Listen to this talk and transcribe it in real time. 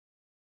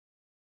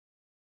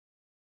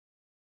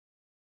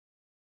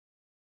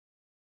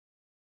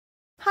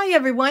Hi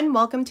everyone,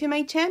 welcome to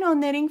my channel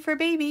Knitting for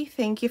Baby.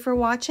 Thank you for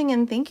watching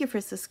and thank you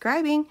for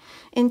subscribing.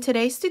 In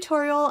today's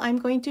tutorial, I'm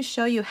going to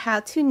show you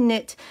how to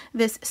knit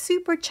this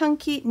super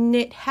chunky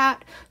knit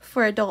hat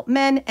for adult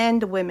men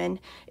and women.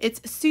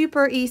 It's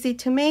super easy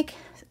to make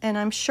and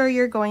I'm sure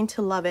you're going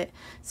to love it.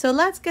 So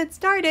let's get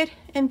started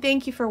and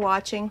thank you for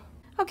watching.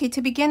 Okay,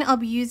 to begin, I'll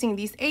be using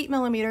these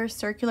 8mm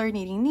circular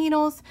knitting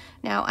needles.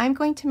 Now, I'm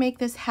going to make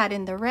this hat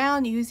in the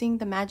round using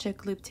the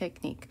magic loop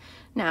technique.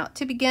 Now,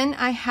 to begin,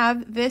 I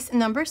have this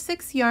number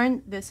 6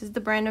 yarn. This is the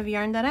brand of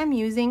yarn that I'm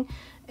using.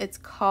 It's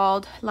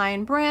called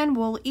Lion Brand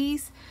Wool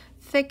Ease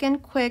Thick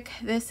and Quick.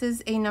 This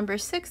is a number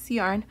 6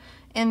 yarn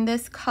in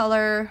this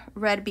color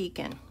Red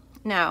Beacon.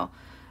 Now,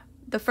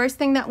 the first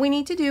thing that we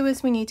need to do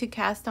is we need to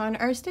cast on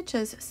our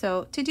stitches.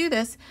 So to do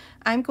this,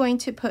 I'm going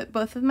to put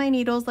both of my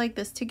needles like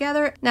this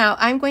together. Now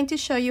I'm going to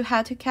show you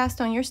how to cast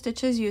on your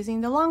stitches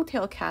using the long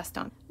tail cast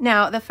on.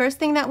 Now the first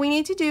thing that we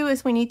need to do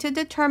is we need to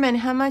determine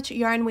how much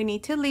yarn we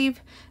need to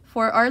leave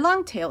for our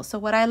long tail. So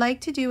what I like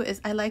to do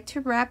is I like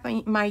to wrap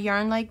my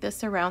yarn like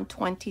this around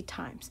 20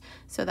 times.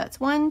 So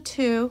that's 1,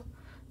 2,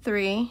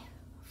 3,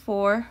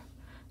 4,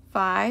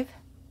 5,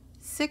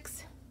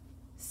 6,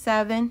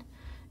 7,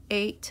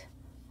 8,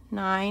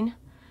 9,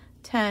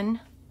 10,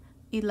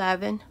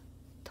 11,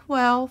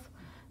 12,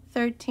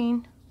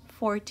 13,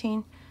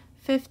 14,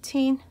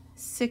 15,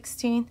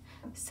 16,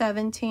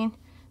 17,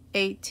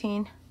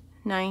 18,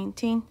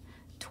 19,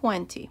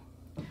 20.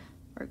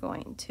 We're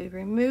going to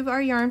remove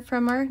our yarn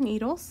from our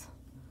needles.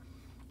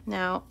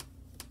 Now,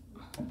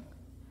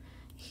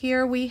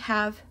 here we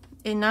have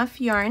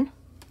enough yarn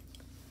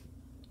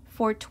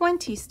for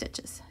 20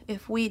 stitches.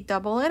 If we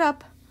double it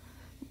up,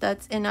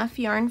 that's enough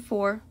yarn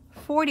for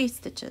 40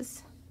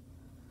 stitches.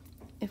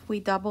 If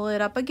we double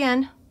it up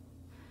again,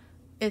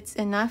 it's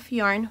enough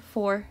yarn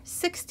for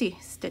 60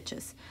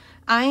 stitches.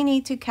 I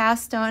need to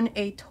cast on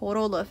a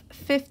total of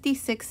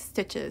 56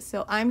 stitches,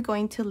 so I'm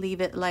going to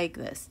leave it like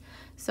this.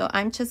 So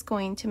I'm just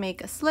going to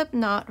make a slip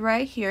knot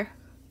right here,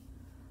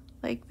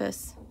 like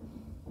this.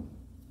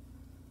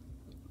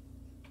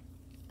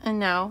 And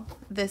now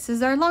this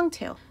is our long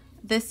tail.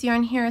 This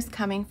yarn here is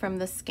coming from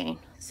the skein.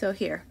 So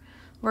here,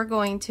 we're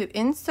going to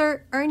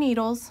insert our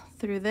needles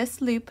through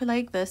this loop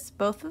like this,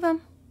 both of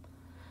them.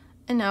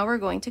 And now we're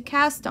going to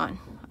cast on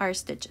our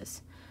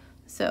stitches.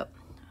 So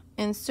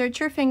insert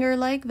your finger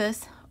like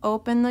this,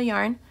 open the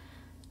yarn,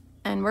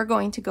 and we're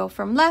going to go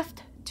from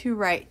left to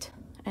right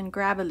and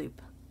grab a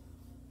loop.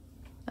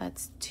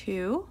 That's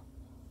 2,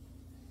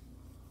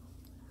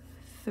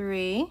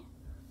 3,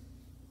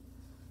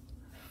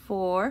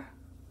 4,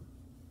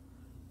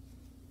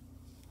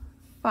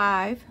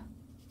 5,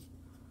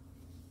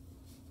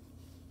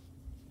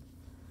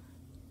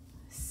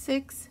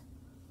 6,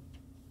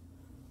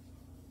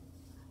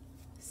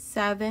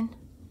 7,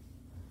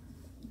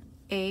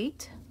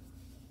 8,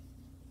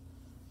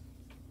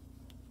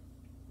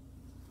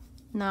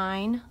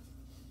 9,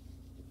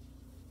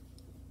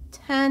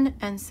 10,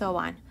 and so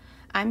on.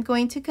 I'm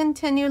going to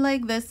continue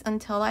like this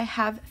until I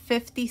have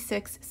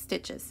 56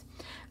 stitches.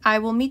 I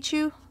will meet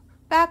you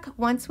back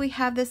once we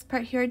have this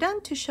part here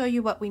done to show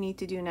you what we need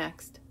to do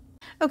next.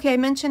 Okay, I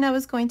mentioned I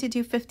was going to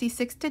do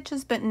 56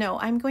 stitches, but no,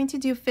 I'm going to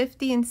do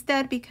 50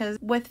 instead because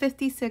with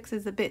 56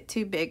 is a bit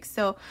too big.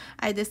 So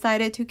I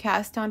decided to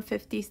cast on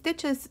 50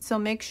 stitches, so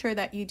make sure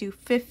that you do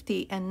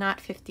 50 and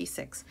not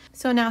 56.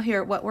 So now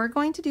here, what we're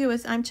going to do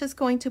is I'm just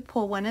going to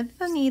pull one of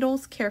the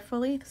needles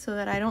carefully so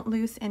that I don't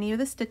lose any of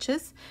the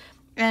stitches.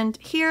 And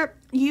here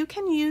you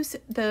can use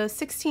the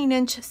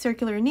 16-inch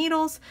circular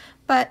needles,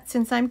 but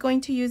since I'm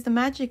going to use the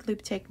magic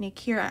loop technique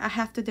here, I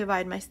have to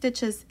divide my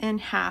stitches in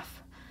half.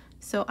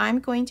 So I'm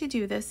going to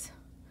do this,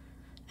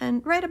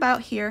 and right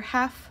about here,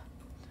 half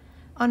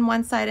on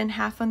one side and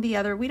half on the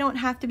other. We don't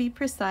have to be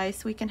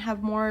precise. We can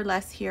have more or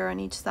less here on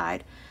each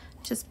side.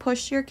 Just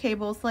push your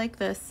cables like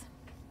this.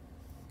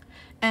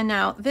 And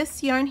now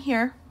this yarn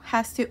here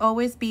has to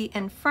always be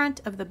in front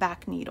of the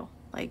back needle,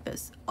 like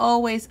this.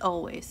 Always,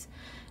 always.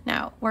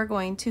 Now we're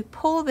going to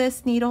pull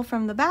this needle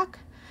from the back,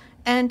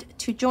 and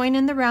to join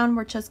in the round,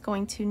 we're just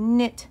going to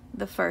knit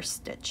the first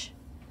stitch.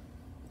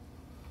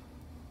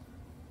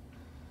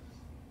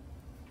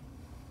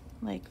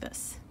 Like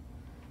this.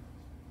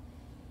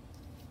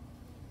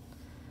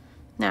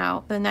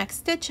 Now the next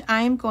stitch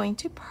I'm going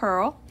to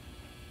purl,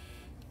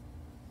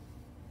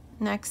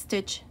 next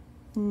stitch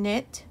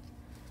knit,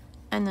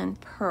 and then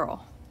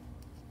purl,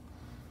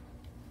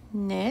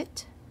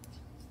 knit,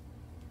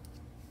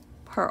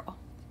 purl.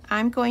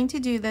 I'm going to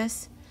do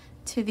this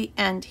to the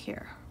end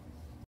here.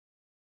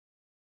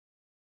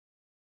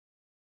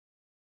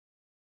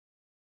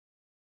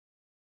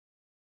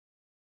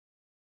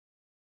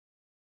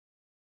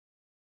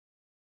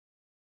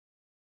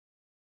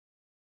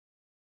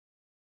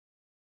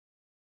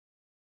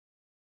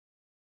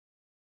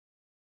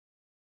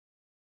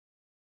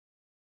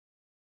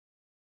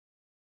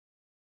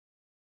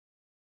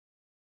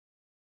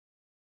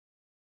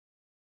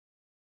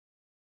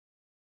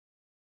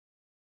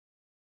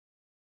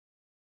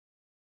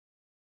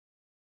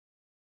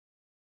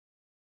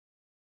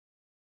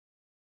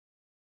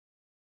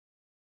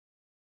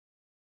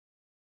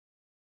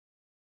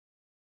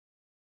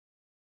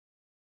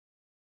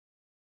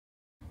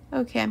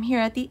 Okay, I'm here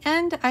at the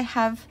end. I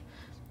have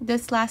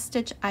this last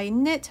stitch I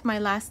knit, my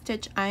last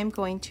stitch I'm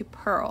going to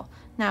purl.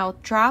 Now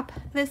drop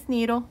this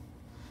needle,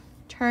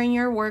 turn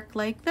your work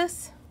like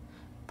this,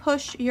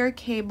 push your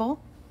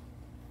cable,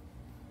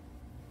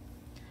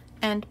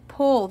 and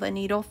pull the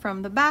needle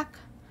from the back.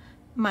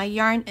 My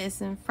yarn is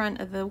in front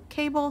of the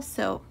cable,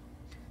 so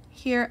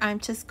here I'm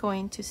just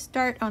going to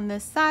start on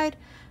this side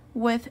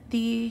with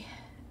the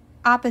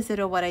opposite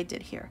of what I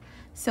did here.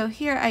 So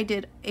here I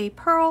did a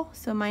purl,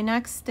 so my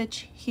next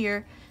stitch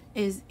here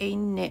is a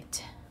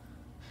knit.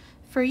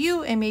 For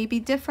you, it may be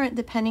different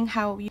depending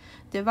how you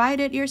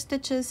divided your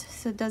stitches,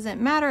 so it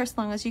doesn't matter as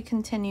long as you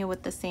continue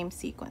with the same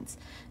sequence.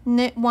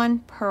 Knit one,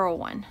 purl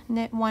one,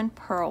 knit one,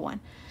 purl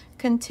one.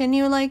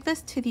 Continue like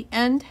this to the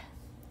end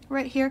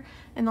right here,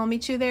 and I'll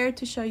meet you there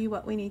to show you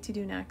what we need to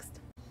do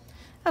next.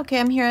 Okay,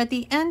 I'm here at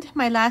the end.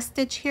 My last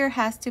stitch here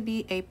has to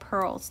be a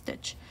purl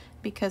stitch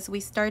because we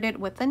started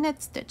with a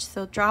knit stitch.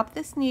 So drop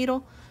this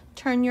needle,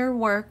 turn your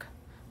work,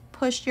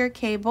 push your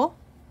cable.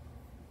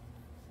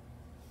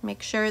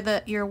 Make sure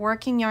that your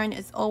working yarn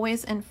is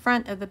always in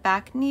front of the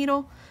back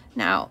needle.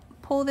 Now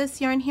pull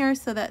this yarn here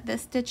so that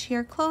this stitch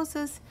here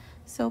closes.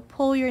 So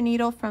pull your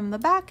needle from the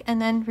back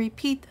and then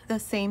repeat the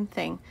same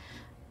thing.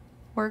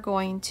 We're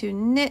going to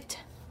knit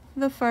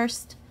the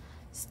first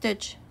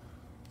stitch,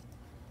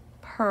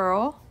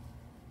 purl,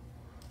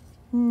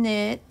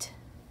 knit,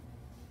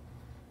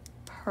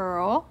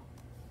 purl,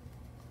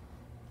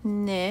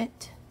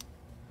 knit,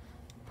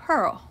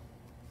 purl.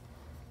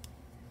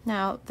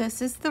 Now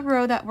this is the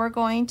row that we're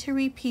going to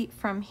repeat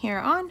from here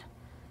on.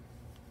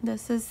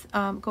 This is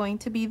going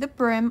to be the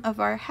brim of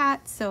our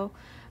hat, so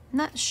I'm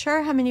not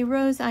sure how many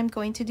rows I'm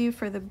going to do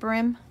for the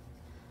brim,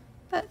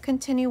 but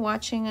continue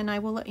watching and I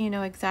will let you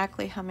know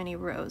exactly how many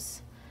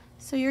rows.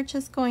 So you're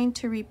just going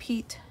to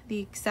repeat the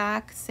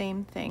exact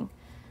same thing.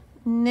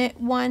 Knit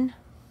one,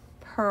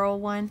 purl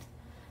one,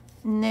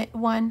 knit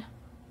one,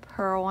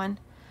 purl one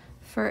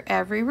for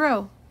every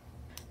row.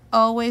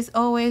 Always,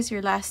 always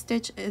your last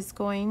stitch is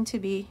going to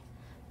be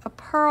a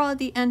purl at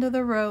the end of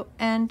the row,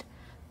 and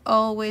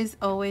always,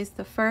 always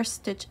the first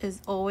stitch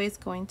is always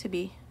going to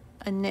be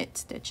a knit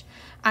stitch.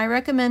 I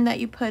recommend that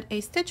you put a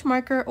stitch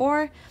marker,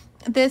 or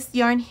this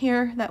yarn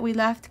here that we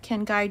left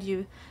can guide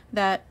you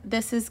that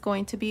this is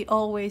going to be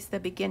always the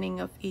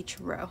beginning of each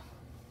row.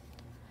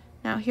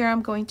 Now here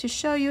I'm going to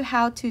show you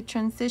how to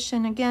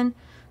transition again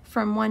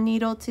from one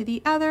needle to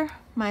the other.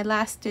 My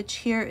last stitch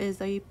here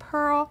is a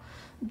purl.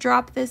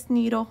 Drop this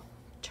needle,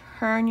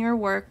 turn your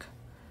work,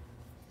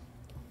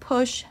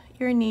 push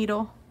your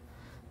needle.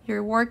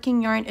 Your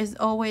working yarn is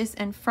always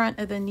in front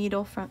of the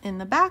needle from in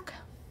the back.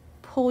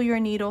 Pull your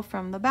needle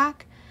from the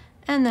back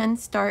and then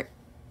start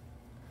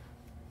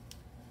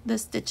the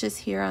stitches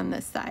here on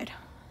this side.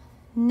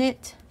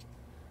 Knit,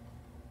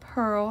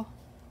 purl,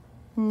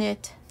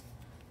 knit,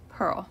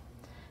 purl.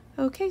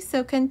 Okay,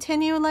 so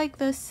continue like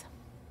this.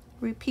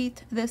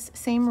 Repeat this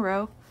same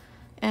row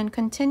and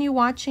continue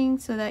watching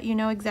so that you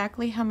know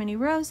exactly how many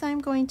rows I'm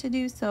going to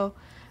do. So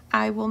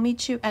I will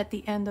meet you at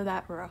the end of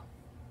that row.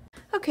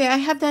 Okay, I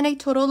have done a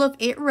total of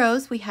 8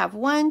 rows. We have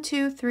 1,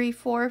 2, 3,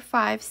 4,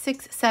 5,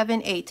 6,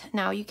 7, 8.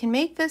 Now you can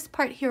make this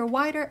part here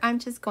wider. I'm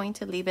just going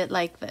to leave it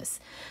like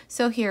this.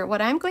 So here,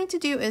 what I'm going to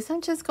do is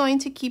I'm just going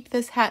to keep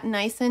this hat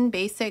nice and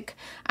basic.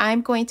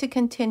 I'm going to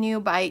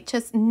continue by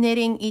just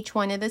knitting each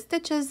one of the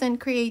stitches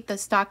and create the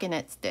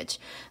stockinette stitch.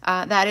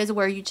 That is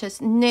where you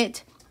just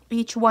knit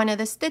each one of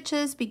the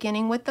stitches,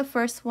 beginning with the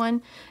first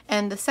one,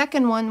 and the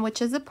second one,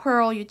 which is a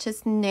purl, you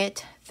just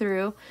knit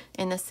through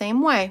in the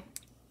same way.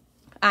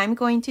 I'm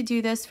going to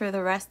do this for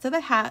the rest of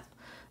the hat.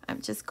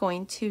 I'm just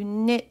going to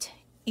knit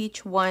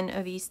each one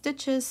of these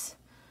stitches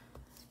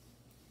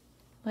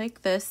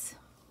like this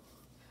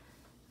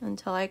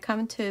until I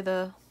come to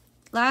the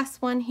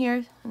last one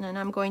here, and then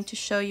I'm going to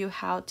show you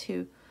how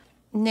to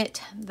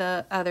knit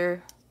the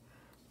other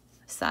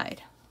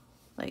side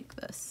like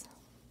this.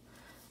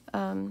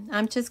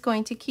 I'm just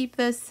going to keep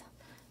this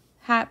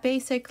hat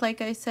basic,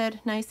 like I said,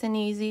 nice and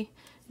easy.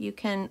 You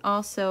can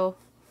also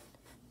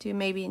do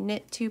maybe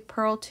knit 2,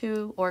 purl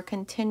 2, or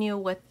continue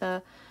with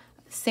the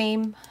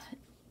same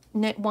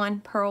knit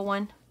 1, purl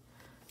 1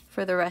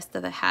 for the rest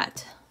of the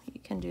hat. You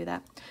can do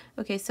that.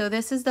 Okay, so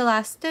this is the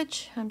last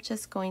stitch. I'm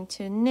just going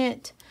to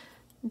knit,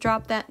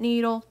 drop that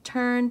needle,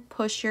 turn,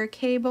 push your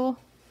cable,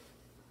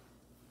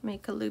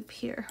 make a loop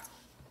here,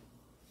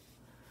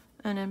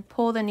 and then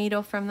pull the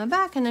needle from the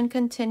back and then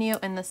continue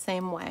in the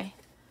same way.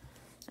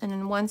 And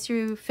then once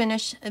you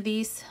finish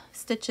these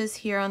stitches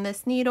here on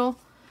this needle,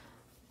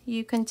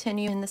 you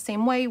continue in the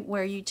same way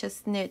where you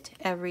just knit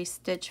every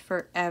stitch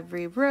for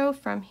every row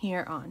from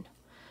here on.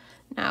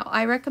 Now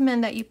I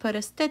recommend that you put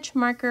a stitch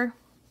marker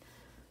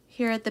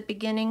here at the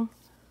beginning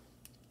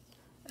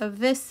of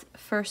this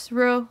first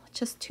row,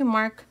 just to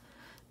mark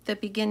the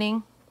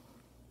beginning.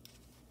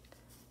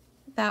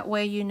 That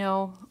way you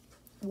know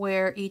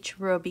where each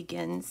row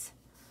begins,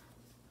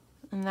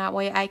 and that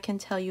way I can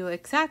tell you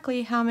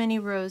exactly how many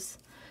rows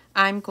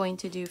I'm going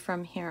to do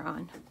from here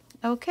on.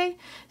 Okay,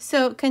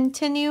 so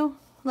continue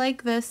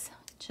like this,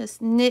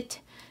 just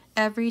knit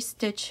every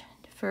stitch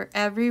for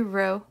every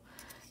row,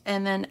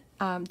 and then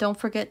don't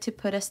forget to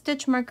put a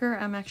stitch marker.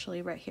 I'm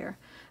actually right here.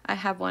 I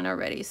have one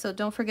already, so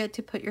don't forget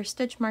to put your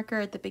stitch marker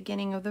at the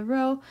beginning of the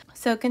row.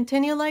 So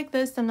continue like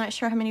this. I'm not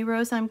sure how many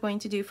rows I'm going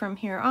to do from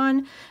here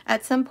on.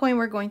 At some point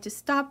we're going to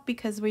stop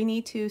because we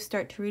need to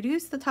start to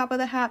reduce the top of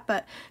the hat,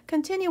 but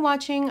continue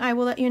watching. I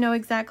will let you know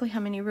exactly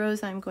how many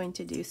rows I'm going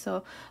to do.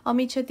 So I'll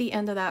meet you at the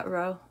end of that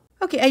row.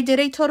 Okay, I did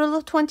a total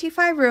of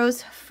 25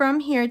 rows from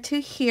here to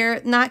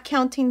here, not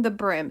counting the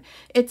brim.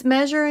 It's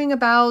measuring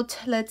about,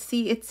 let's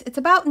see, it's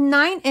about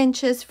 9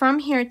 inches from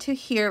here to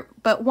here.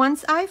 But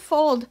once I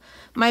fold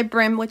my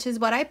brim, which is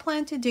what I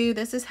plan to do,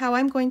 this is how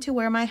I'm going to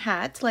wear my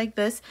hat, like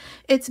this.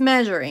 It's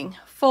measuring,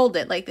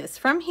 folded like this.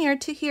 From here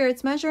to here,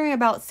 it's measuring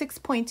about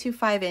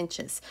 6.25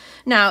 inches.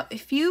 Now,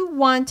 if you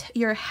want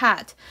your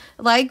hat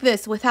like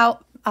this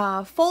without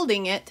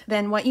folding it,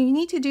 then what you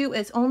need to do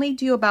is only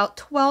do about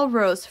 12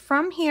 rows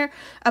from here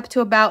up to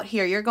about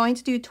here. You're going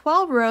to do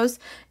 12 rows,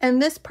 and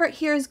this part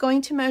here is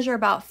going to measure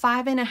about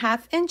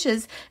 5.5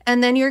 inches,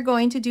 and then you're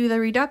going to do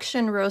the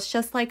reduction rows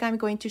just like I'm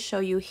going to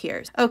show you here.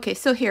 Okay,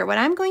 so here what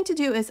I'm going to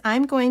do is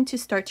I'm going to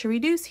start to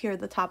reduce here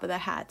at the top of the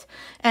hat,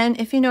 and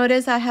if you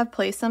notice, I have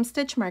placed some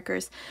stitch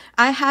markers.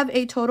 I have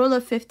a total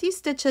of 50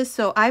 stitches,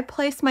 so I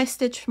place my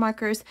stitch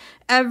markers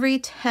every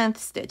 10th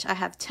stitch. I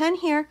have 10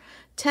 here,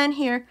 10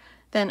 here,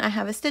 then I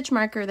have a stitch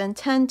marker, then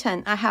 10,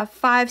 10. I have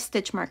 5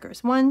 stitch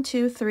markers, 1,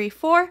 2, 3,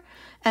 4,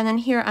 and then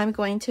here I'm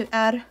going to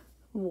add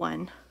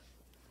 1,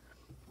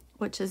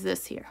 which is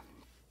this here.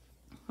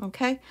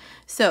 Okay,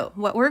 so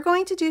what we're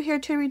going to do here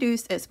to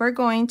reduce is we're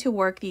going to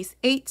work these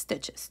 8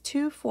 stitches,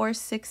 2, 4,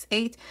 6,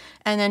 8,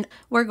 and then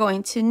we're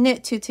going to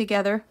knit 2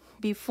 together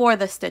before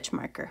the stitch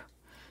marker.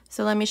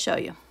 So let me show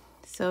you.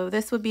 So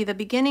this would be the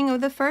beginning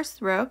of the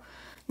first row.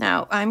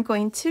 Now I'm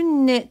going to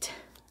knit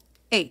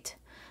 8.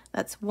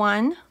 That's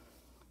 1,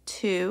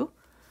 2,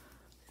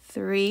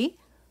 3,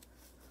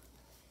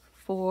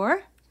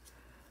 4,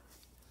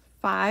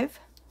 5,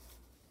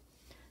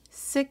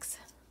 6,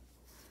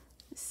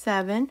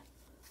 7,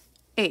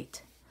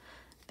 8.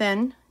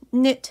 Then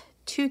knit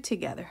 2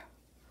 together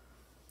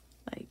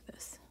like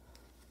this.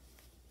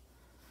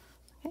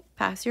 Okay,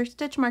 pass your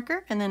stitch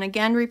marker and then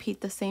again repeat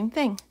the same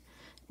thing.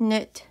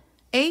 Knit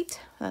 8,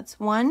 that's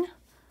 1,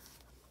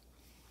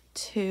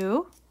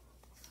 2,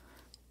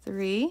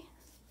 3,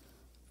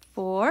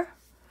 4,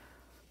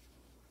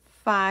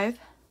 5,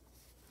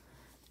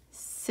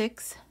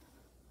 6,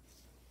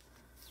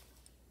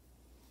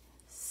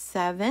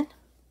 7,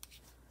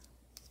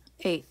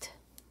 8.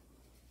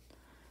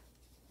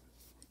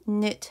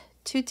 Knit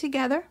 2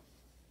 together.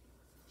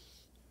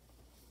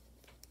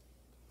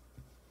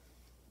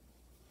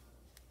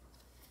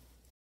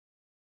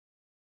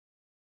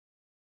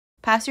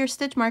 Pass your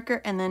stitch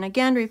marker and then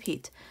again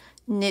repeat.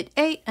 Knit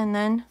 8 and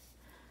then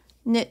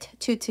knit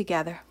 2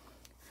 together.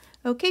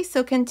 Okay,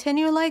 so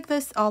continue like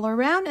this all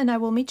around, and I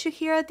will meet you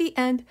here at the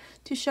end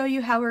to show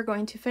you how we're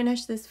going to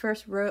finish this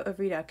first row of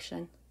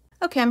reduction.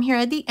 Okay, I'm here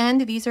at the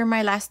end. These are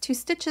my last 2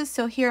 stitches,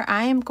 so here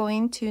I am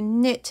going to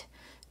knit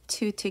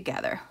 2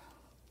 together.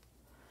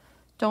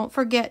 Don't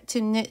forget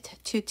to knit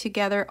 2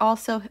 together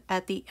also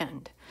at the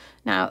end.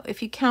 Now,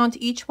 if you count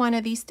each one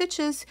of these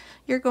stitches,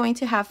 you're going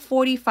to have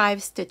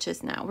 45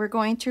 stitches now. We're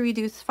going to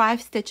reduce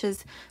 5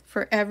 stitches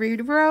for every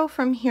row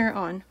from here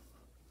on.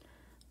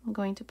 I'm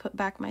going to put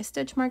back my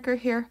stitch marker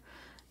here,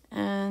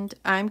 and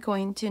I'm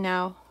going to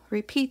now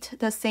repeat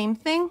the same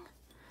thing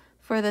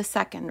for the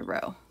second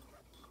row.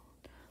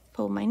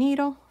 Pull my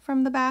needle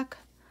from the back,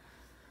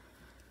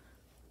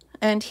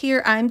 and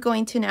here I'm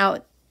going to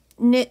now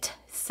knit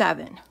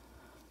 7.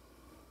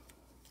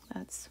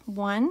 That's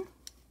 1,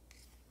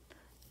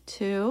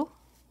 2,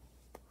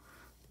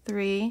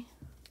 3,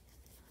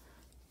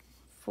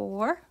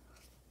 4,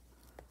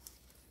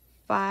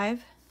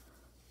 5,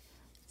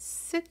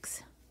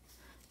 6,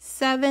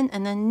 7,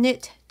 and then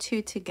knit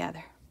 2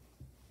 together.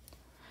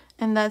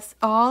 And that's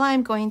all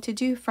I'm going to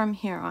do from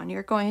here on.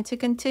 You're going to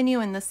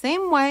continue in the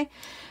same way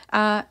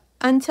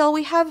until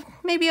we have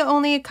maybe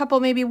only a couple,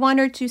 maybe 1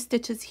 or 2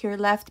 stitches here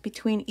left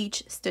between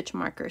each stitch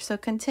marker. So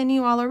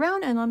continue all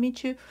around, and I'll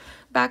meet you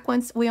back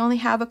once we only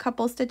have a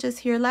couple stitches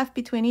here left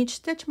between each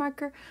stitch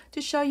marker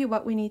to show you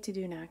what we need to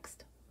do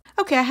next.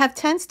 Okay, I have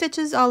 10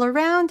 stitches all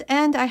around,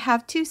 and I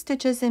have 2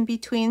 stitches in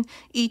between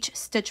each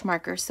stitch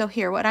marker. So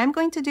here, what I'm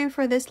going to do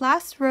for this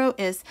last row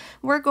is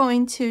we're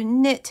going to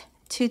knit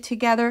 2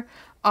 together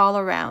all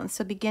around.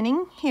 So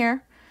beginning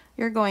here,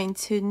 you're going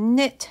to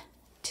knit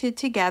 2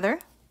 together,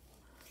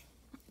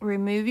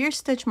 remove your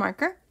stitch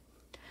marker,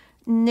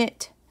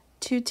 knit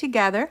 2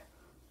 together,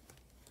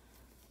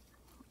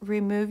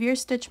 remove your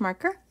stitch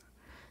marker,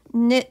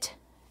 knit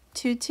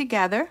 2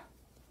 together,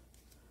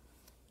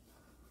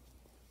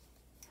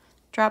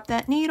 drop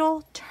that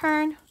needle,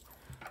 turn,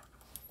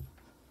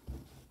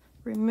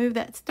 remove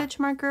that stitch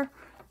marker,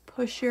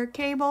 push your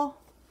cable,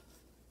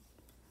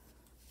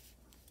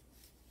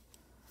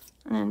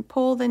 and then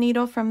pull the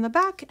needle from the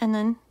back, and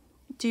then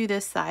do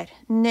this side,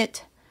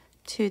 knit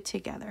 2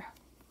 together.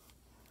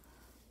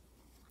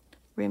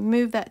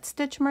 Remove that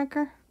stitch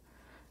marker,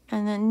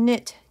 and then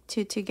knit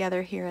 2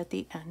 together here at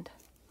the end.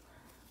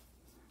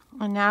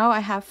 And now I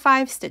have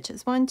 5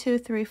 stitches. 1, 2,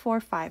 3, 4,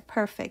 5.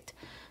 Perfect.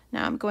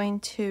 Now I'm going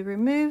to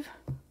remove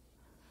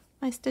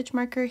my stitch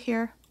marker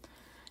here,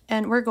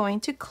 and we're going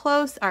to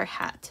close our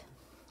hat.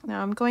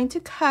 Now I'm going to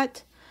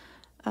cut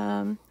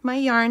my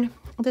yarn.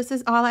 This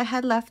is all I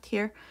had left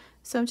here,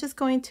 so I'm just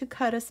going to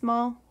cut a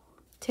small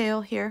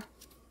tail here.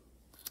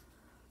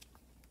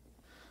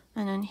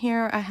 And then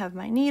here I have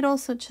my needle,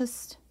 so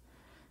just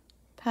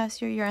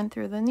pass your yarn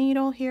through the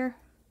needle here.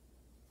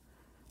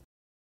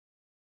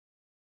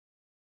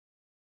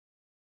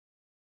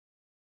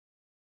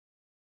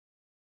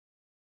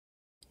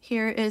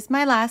 Here is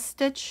my last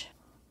stitch.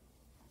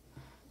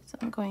 So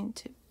I'm going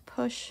to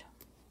push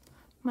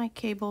my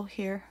cable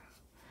here,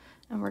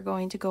 and we're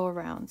going to go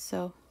around.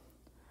 So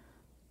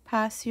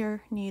pass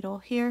your needle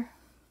here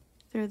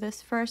through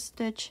this first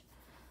stitch,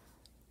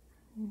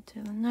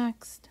 into the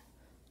next,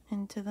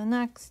 into the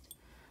next.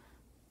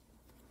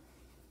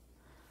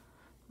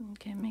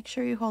 Okay, make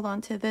sure you hold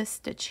on to this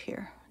stitch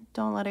here.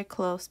 Don't let it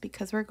close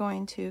because we're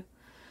going to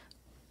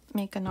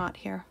make a knot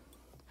here.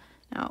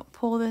 Now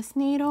pull this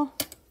needle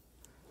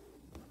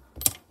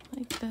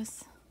like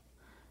this,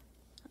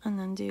 and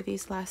then do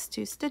these last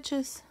 2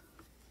 stitches.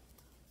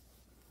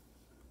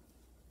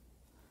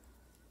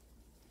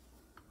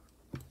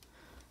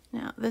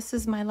 Now this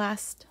is my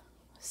last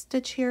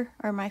stitch here,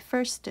 or my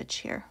first stitch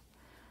here.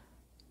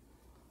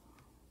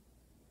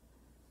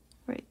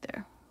 Right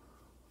there.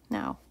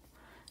 Now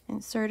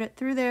insert it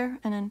through there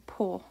and then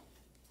pull,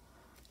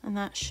 and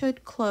that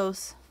should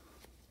close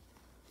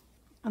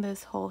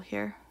this hole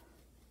here.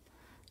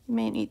 You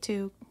may need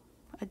to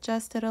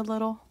adjust it a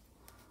little.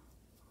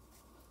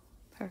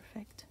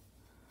 Perfect.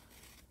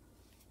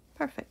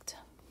 Perfect.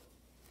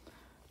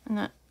 And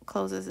that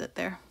closes it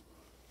there.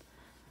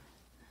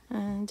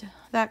 And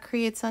that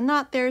creates a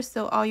knot there,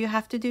 so all you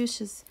have to do is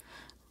just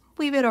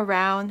weave it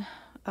around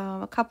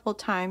a couple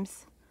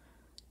times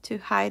to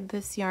hide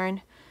this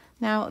yarn.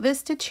 Now this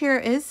stitch here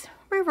is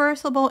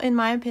reversible in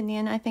my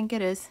opinion. I think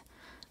it is.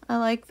 I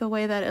like the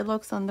way that it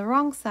looks on the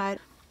wrong side.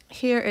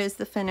 Here is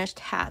the finished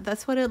hat.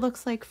 That's what it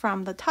looks like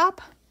from the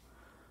top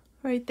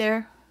right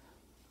there.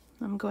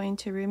 I'm going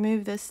to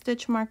remove this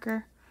stitch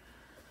marker.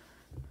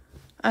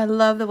 I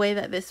love the way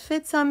that this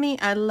fits on me.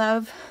 I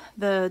love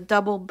the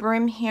double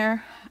brim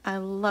here. I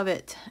love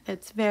it.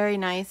 It's very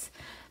nice.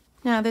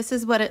 Now this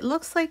is what it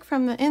looks like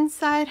from the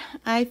inside.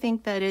 I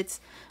think that it's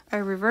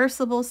a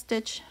reversible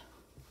stitch.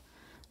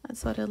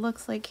 That's what it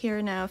looks like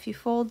here. Now if you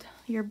fold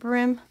your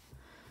brim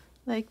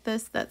like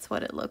this, that's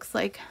what it looks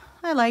like.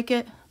 I like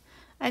it.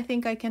 I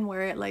think I can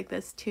wear it like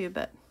this too,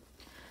 but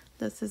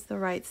this is the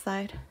right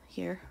side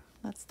here.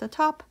 That's the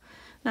top.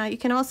 Now you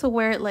can also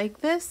wear it like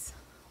this,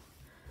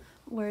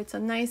 where it's a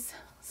nice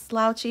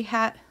slouchy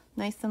hat,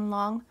 nice and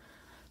long.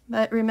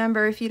 But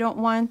remember, if you don't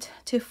want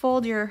to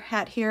fold your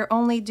hat here,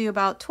 only do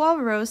about 12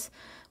 rows,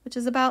 which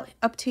is about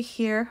up to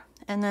here,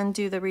 and then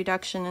do the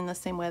reduction in the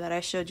same way that I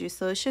showed you.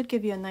 So it should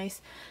give you a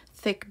nice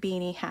thick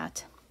beanie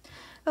hat.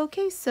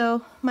 Okay,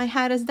 so my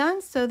hat is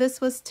done. So this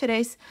was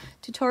today's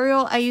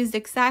tutorial. I used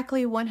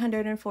exactly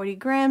 140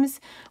 grams,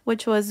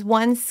 which was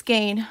 1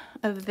 skein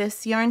of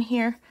this yarn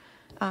here.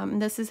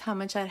 This is how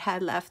much I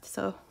had left,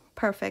 so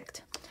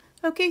perfect.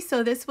 Okay,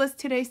 so this was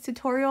today's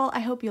tutorial. I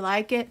hope you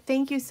like it.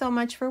 Thank you so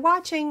much for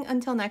watching.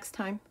 Until next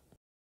time.